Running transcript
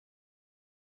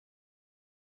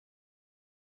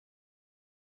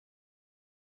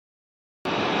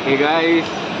Hey guys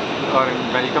और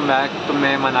welcome back. तो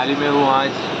मैं मनाली में हूँ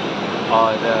आज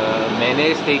और मैंने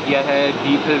स्टे किया है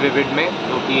डीप हिल विविड में,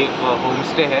 जो कि एक होम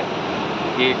स्टे है।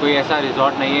 ये कोई ऐसा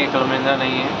रिजॉर्ट नहीं है, कलमेंद्रा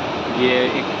नहीं है। ये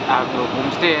एक होम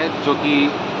स्टे है जो कि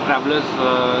ट्रैवलर्स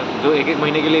जो एक एक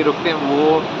महीने के लिए रुकते हैं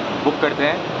वो बुक करते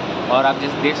हैं। और आप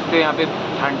जैसे देख सकते हैं यहाँ पे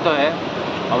ठंड तो है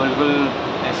और बिल्कुल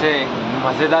ऐसे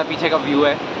मज़ेदार पीछे का व्यू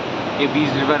है। ये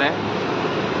बीच रिवर है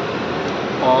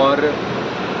और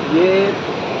ये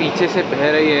पीछे से बह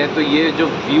रही है, तो ये जो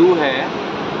व्यू है,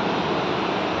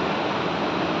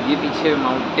 ये पीछे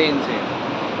माउंटेन्स हैं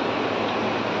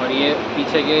और ये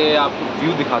पीछे के आपको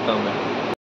व्यू दिखाता हूँ मैं।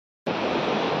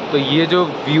 तो ये जो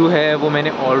व्यू है वो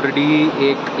मैंने ऑलरेडी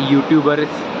एक यूट्यूबर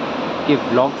के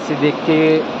व्लॉग से देख के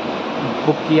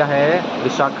बुक किया है,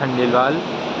 विशाख खंडेलवाल।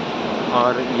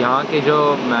 और यहाँ के जो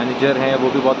मैनेजर हैं वो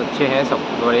भी बहुत अच्छे हैं, सब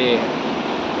बड़े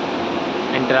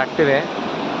इंटरेक्टिव है।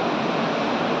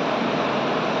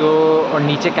 तो और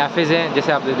नीचे कैफ़ेज़ हैं,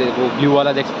 जैसे आप वो ब्लू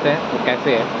वाला देख सकते हैं, वो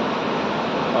कैफ़े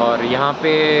है। और यहाँ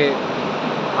पे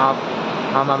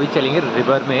हम अभी चलेंगे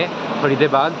रिवर में थोड़ी देर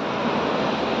बाद।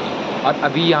 और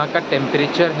अभी यहाँ का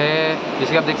टेम्परेचर है,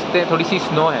 जैसे आप देख सकते हैं, थोड़ी सी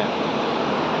स्नो है,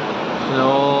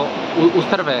 स्नो उस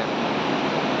तरफ है।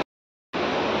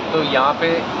 तो यहाँ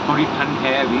पे थोड़ी ठंड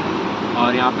है अभी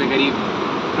और यहाँ पे करीब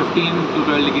 15 to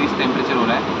 12 डिग्रीज टेम्परेचर हो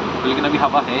रहा है। तो लेकिन अभी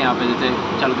हवा है यहाँ पे,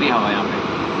 जैसे चल रही हवा यहाँ पे,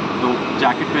 तो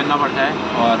जैकेट पहनना पड़ता है।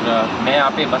 और मैं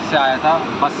यहाँ पे बस से आया था,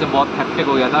 बस से बहुत हेक्टिक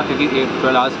हो गया था क्योंकि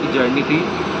 12 आवर्स की जर्नी थी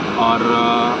और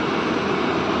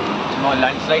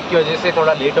लैंडस्लाइड की वजह से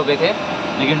थोड़ा लेट हो गए थे।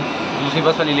 लेकिन दूसरी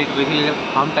बस वाली लेट हो गई थी, लेकिन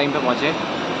हम टाइम पे पहुँचे।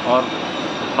 और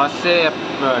बस से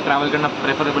ट्रैवल करना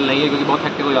प्रेफरेबल नहीं है क्योंकि बहुत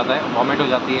हेक्टिक हो जाता है, वॉमिट हो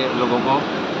जाती है लोगों को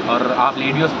और आप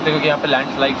लेट भी हो सकते हैं क्योंकि यहाँ पे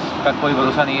लैंडस्लाइड्स का कोई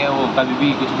भरोसा नहीं है, वो कभी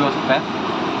भी कुछ भी हो सकता है।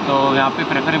 तो यहाँ पे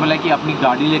प्रेफरेबल है कि अपनी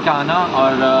गाड़ी लेकर आना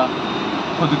और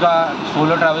खुद का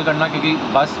सोलो ट्रैवल करना, क्योंकि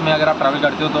बस में अगर आप ट्रैवल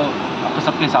करते हो तो आपको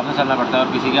सबके हिसाब से चलना पड़ता है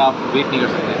और किसी का आप वेट नहीं कर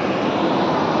सकते।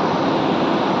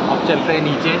 अब चलते हैं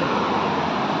नीचे,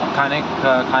 अब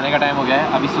खाने का टाइम हो गया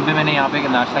है। अभी सुबह मैंने यहाँ पे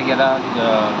नाश्ता किया था,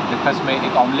 ब्रेकफास्ट में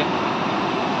एक ऑमलेट,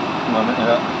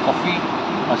 कॉफ़ी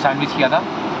और सैंडविच किया था,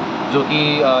 जो कि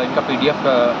इनका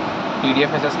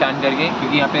पीडीएफ ऐसा स्कैन करके,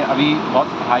 क्योंकि यहाँ पे अभी बहुत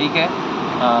हाइक है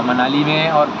मनाली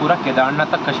में और पूरा केदारनाथ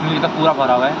तक, कश्मीर तक पूरा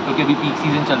भरा हुआ है क्योंकि अभी पीक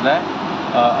सीज़न चल रहा है।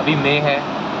 अभी मई है,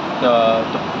 तो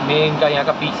मई इनका यहाँ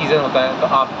का पीक सीज़न होता है। तो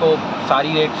आपको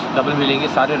सारी रेट्स डबल मिलेंगे,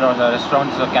 सारे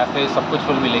रेस्टोरेंट्स, कैफ़े सब कुछ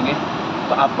फुल मिलेंगे।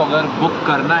 तो आपको अगर बुक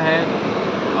करना है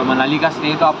मनाली का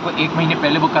स्टे तो आपको 1 महीने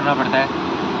पहले बुक करना पड़ता है,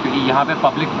 क्योंकि यहाँ पे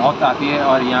पब्लिक बहुत आती है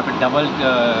और यहाँ पे डबल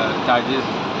चार्जेस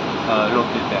लोग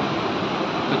देते हैं।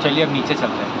 तो चलिए अब नीचे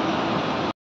चलते हैं।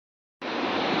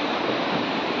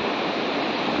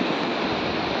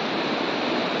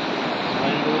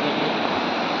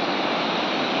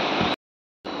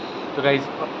 तो गाइस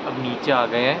अब नीचे आ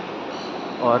गए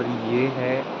हैं और ये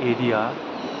है एरिया,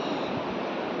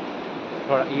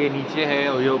 थोड़ा ये नीचे है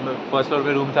और ये फर्स्ट फ्लोर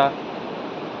पे रूम था,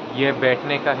 ये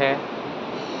बैठने का है,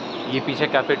 ये पीछे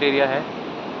कैफेटेरिया है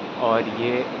और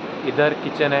ये इधर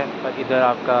किचन है और इधर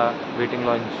आपका वेटिंग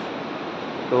लॉन्च।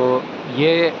 तो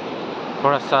ये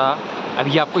थोड़ा सा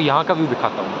अभी आपको यहाँ का व्यू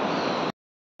दिखाता हूँ।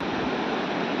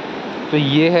 तो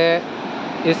ये है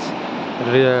इस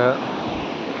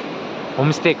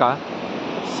होम स्टे का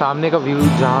सामने का व्यू,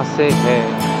 जहाँ से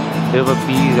है रिवर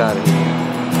पीस आ रही है।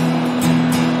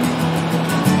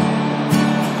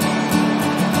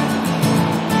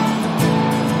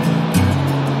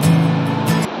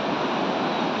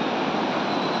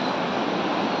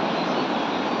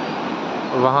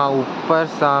 वहाँ ऊपर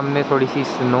सामने थोड़ी सी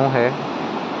स्नो है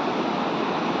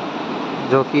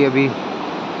जो कि अभी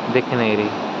दिख नहीं रही।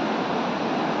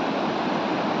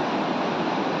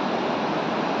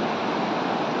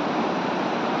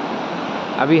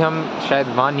 अभी हम शायद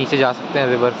वहाँ नीचे जा सकते हैं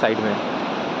रिवर साइड में।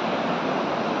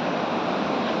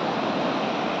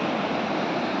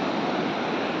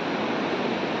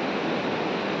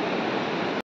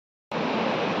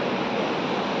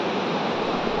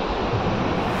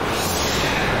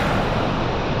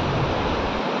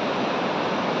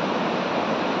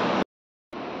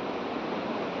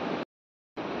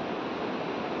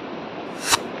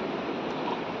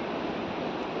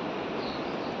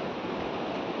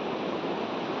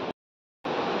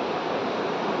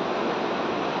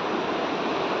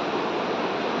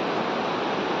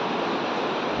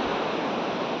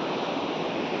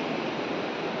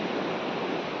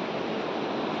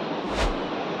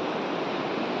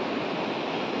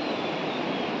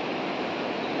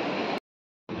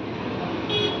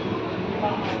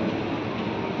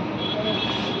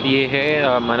 ये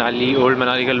है मनाली, ओल्ड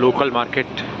मनाली का लोकल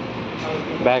मार्केट।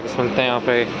 बैग्स मिलते हैं यहाँ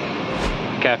पे,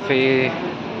 कैफ़े,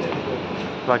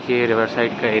 बाकी रिवर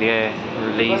साइड का एरिया है,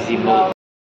 लेज़ी मॉल।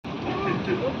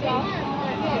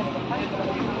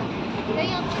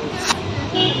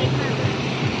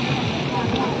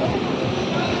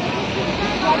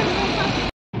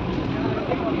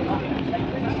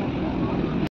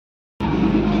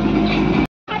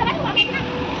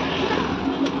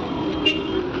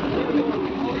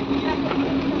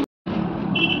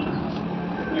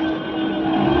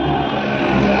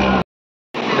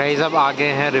 गाइस अब आ गए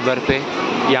हैं रिवर पे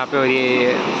यहाँ पे, और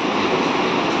ये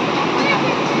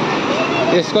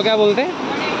इसको क्या बोलते हैं?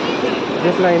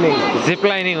 जिप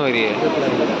लाइनिंग हो रही है।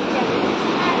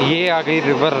 ये आ गई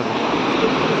रिवर।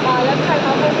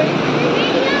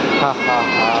 हाँ हाँ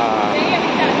हाँ।